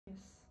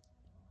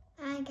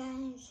Hi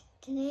guys,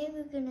 today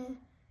we're gonna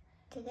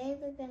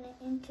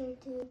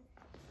introduce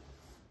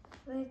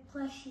red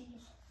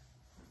plushies.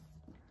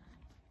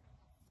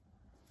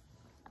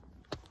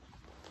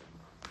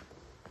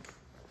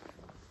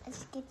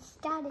 Let's get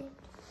started.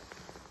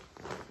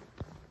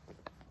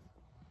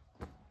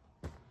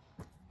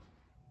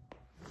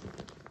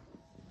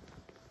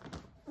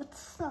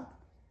 What's up,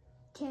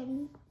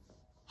 Teddy?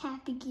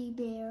 Happy Gay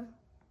Bear.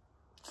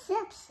 What's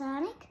up,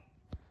 Sonic?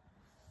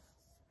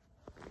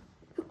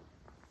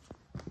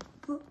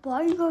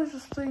 Why you guys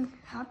are saying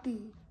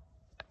happy?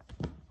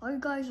 Why you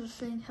guys are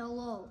saying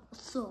hello?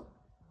 What's up?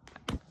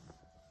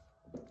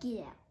 Get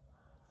out.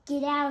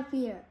 Get out of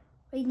here.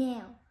 Right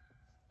now.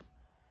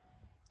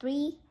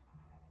 3,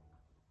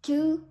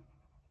 2,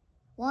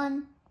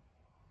 1.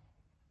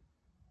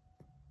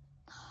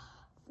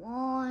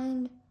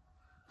 Fine.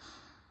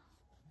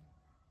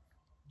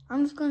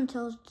 I'm just gonna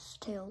tell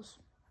tales.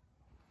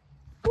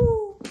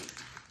 Woo.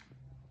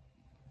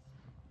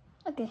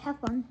 Okay, have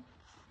fun.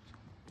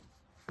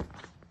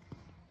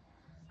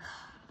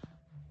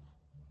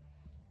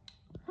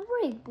 I'm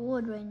pretty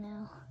bored right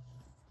now.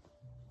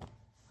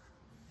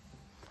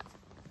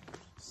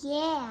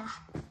 Yeah.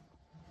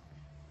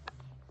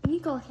 You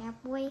go,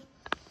 cat boy.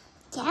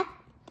 Cat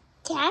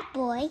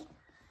boy.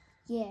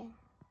 Yeah.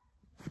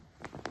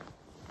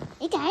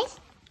 Hey guys.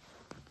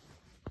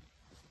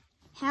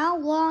 How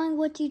long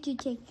would you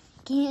take?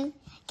 Can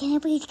I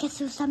please get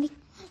some something?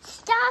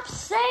 Stop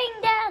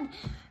saying that!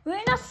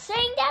 We're not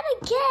saying that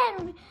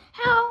again!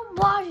 How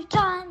much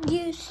time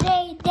you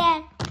say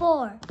that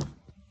for?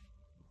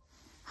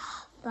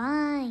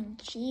 Fine.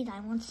 Jeez, I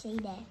won't say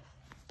that.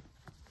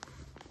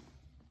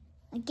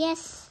 I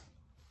guess.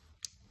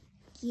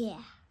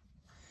 Yeah.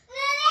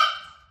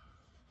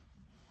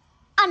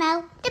 Oh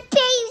no, the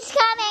baby's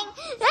coming!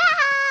 Ah!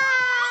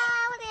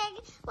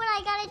 What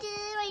I gotta do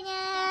right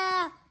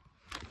now?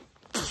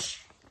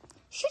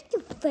 Shut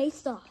your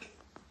face off.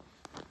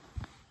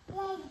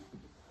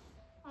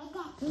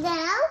 No?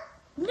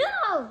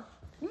 No!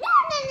 No!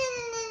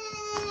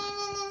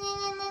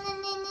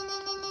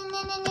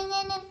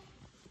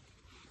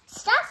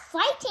 Stop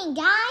fighting,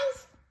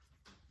 guys!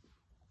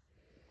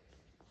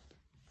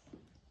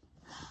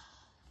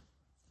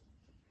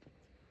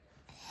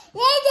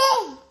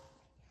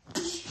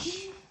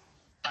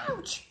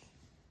 Ouch!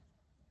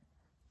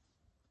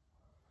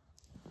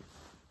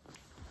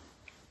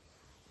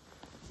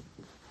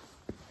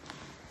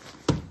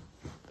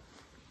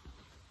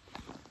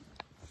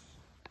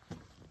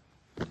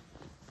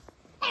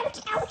 Ouch,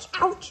 ouch,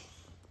 ouch!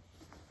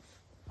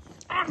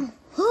 Ow.